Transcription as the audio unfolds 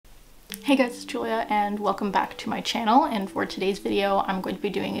Hey guys, it's Julia and welcome back to my channel, and for today's video I'm going to be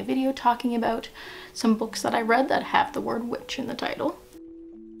doing a video talking about some books that I read that have the word witch in the title.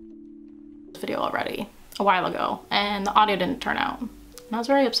 This video already a while ago and the audio didn't turn out and I was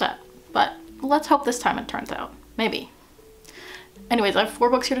very upset, but let's hope this time it turns out. Maybe. Anyways, I have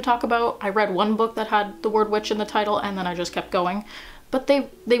 4 books here to talk about. I read one book that had the word witch in the title and then I just kept going. But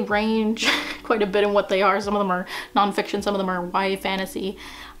they range quite a bit in what they are. Some of them are nonfiction, some of them are YA fantasy.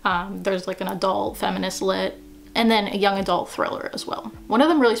 There's like an adult feminist lit, and then a young adult thriller as well. One of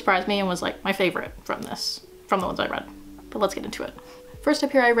them really surprised me and was like my favorite from the ones I read. But let's get into it. First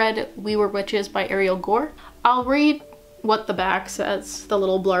up here I read We Were Witches by Ariel Gore. I'll read what the back says, the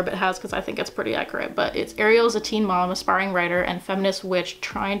little blurb it has, because I think it's pretty accurate, but it's Ariel's a teen mom, aspiring writer, and feminist witch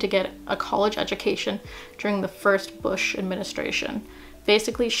trying to get a college education during the first Bush administration.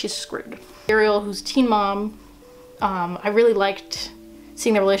 Basically, she's screwed. Ariel, who's teen mom, I really liked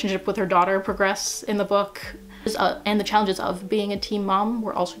seeing the relationship with her daughter progress in the book, and the challenges of being a teen mom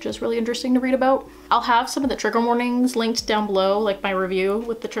were also just really interesting to read about. I'll have some of the trigger warnings linked down below, like my review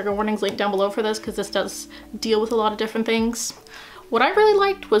with the trigger warnings linked down below for this, because this does deal with a lot of different things. What I really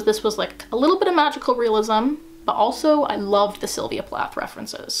liked was this was like a little bit of magical realism, but also I loved the Sylvia Plath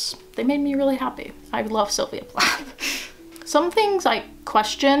references. They made me really happy. I love Sylvia Plath. Some things I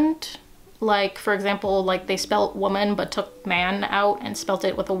questioned, like for example, like they spelt woman but took man out and spelt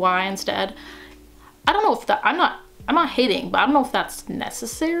it with a Y instead. I don't know if that, I'm not hating, but I don't know if that's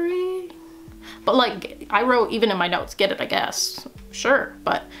necessary. But like I wrote even in my notes, get it I guess, sure,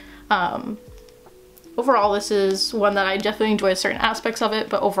 but overall this is one that I definitely enjoy certain aspects of it,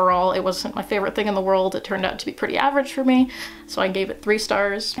 but overall it wasn't my favorite thing in the world. It turned out to be pretty average for me, so I gave it 3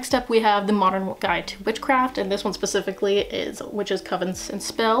 stars. Next up we have The Modern Guide to Witchcraft, and this one specifically is Witches, Covens, and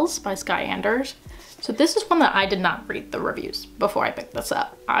Spells by Skye. So this is one that I did not read the reviews before I picked this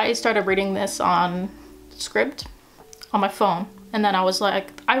up. I started reading this on Scribd on my phone, and then I was like,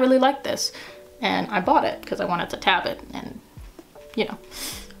 I really like this, and I bought it because I wanted to tab it, and you know.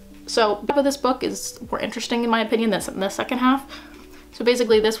 So half of this book is more interesting in my opinion than the second half. So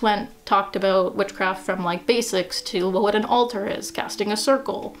basically this talked about witchcraft from like basics to what an altar is, casting a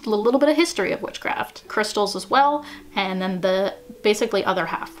circle, a little bit of history of witchcraft, crystals as well, and then the basically other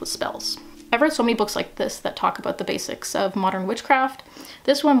half was spells. I've read so many books like this that talk about the basics of modern witchcraft.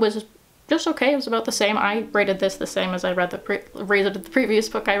 This one was just okay. It was about the same. I rated this the same as I rated the previous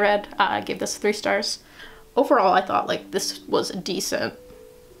book I read. I gave this 3 stars. Overall, I thought like this was a decent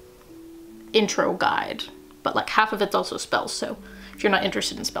intro guide, but like half of it's also spells, so if you're not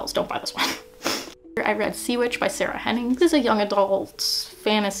interested in spells, don't buy this one. I read Sea Witch by Hennings. This is a young adult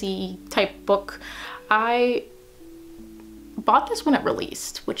fantasy type book. I bought this when it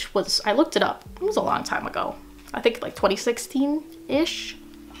released, which was, I looked it up, it was a long time ago. I think like 2016-ish.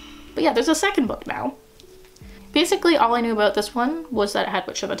 But yeah, there's a second book now. Basically, all I knew about this one was that it had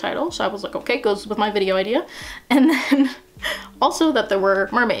witch in the title, so I was like, okay, goes with my video idea. And then also that there were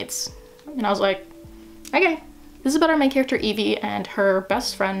mermaids. And I was like, okay. This is about our main character Evie, and her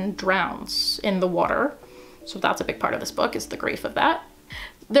best friend drowns in the water. So that's a big part of this book, is the grief of that.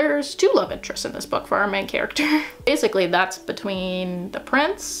 There's 2 love interests in this book for our main character. Basically, that's between the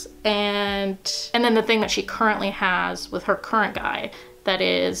prince and then the thing that she currently has with her current guy, that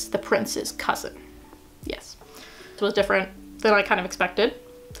is the prince's cousin. Yes. It was different than I kind of expected.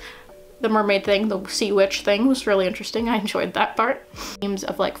 The mermaid thing, the sea witch thing, was really interesting. I enjoyed that part. Themes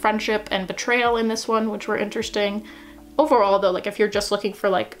of like friendship and betrayal in this one, which were interesting. Overall though, like if you're just looking for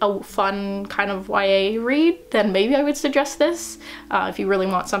like a fun kind of YA read, then maybe I would suggest this. If you really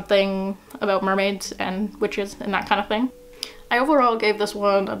want something about mermaids and witches and that kind of thing. I overall gave this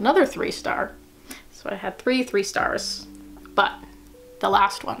one another 3 star. So I had 3 stars, but the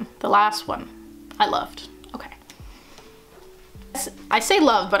last one, I loved. Okay. I say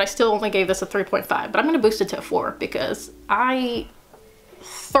love, but I still only gave this a 3.5, but I'm gonna boost it to a 4 because I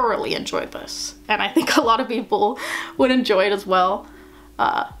thoroughly enjoyed this, and I think a lot of people would enjoy it as well.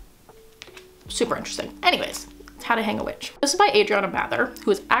 Super interesting. Anyways, How to Hang a Witch. This is by Adriana Mather,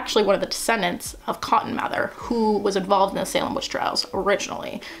 who is actually one of the descendants of Cotton Mather, who was involved in the Salem witch trials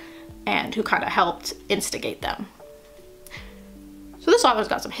originally, and who kind of helped instigate them. So this author's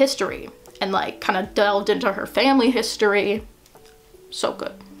got some history, and like kind of delved into her family history. So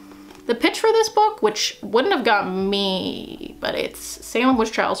good. The pitch for this book, which wouldn't have gotten me, but it's Salem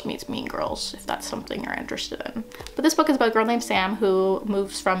Witch Trials meets Mean Girls, if that's something you're interested in. But this book is about a girl named Sam who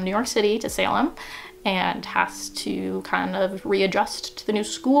moves from New York City to Salem and has to kind of readjust to the new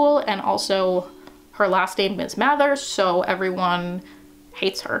school, and also her last name is Mather, so everyone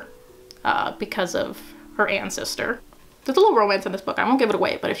hates her because of her ancestor. There's a little romance in this book. I won't give it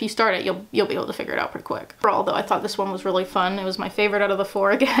away, but if you start it, you'll be able to figure it out pretty quick. Overall, though, I thought this one was really fun. It was my favorite out of the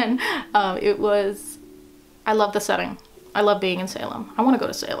 4 again. I love the setting. I love being in Salem. I want to go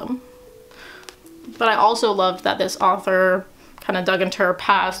to Salem. But I also loved that this author kind of dug into her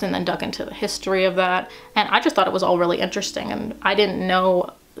past and then dug into the history of that. And I just thought it was all really interesting. And I didn't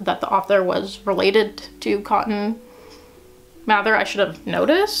know that the author was related to Cotton Mather. I should have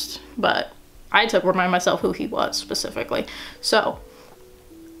noticed, but I had to remind myself who he was specifically. So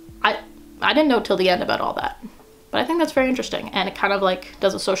I didn't know till the end about all that, but I think that's very interesting. And it kind of like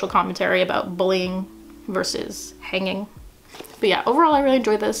does a social commentary about bullying versus hanging. But yeah, overall, I really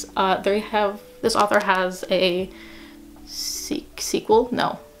enjoyed this. This author has a sequel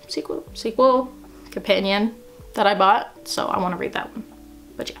companion that I bought. So I want to read that one,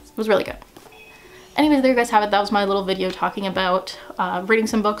 but yeah, it was really good. Anyways, there you guys have it. That was my little video talking about reading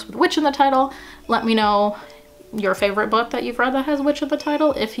some books with witch in the title. Let me know your favorite book that you've read that has witch in the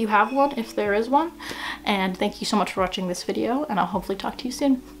title, if you have one, if there is one. And thank you so much for watching this video, and I'll hopefully talk to you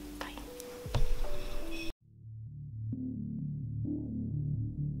soon.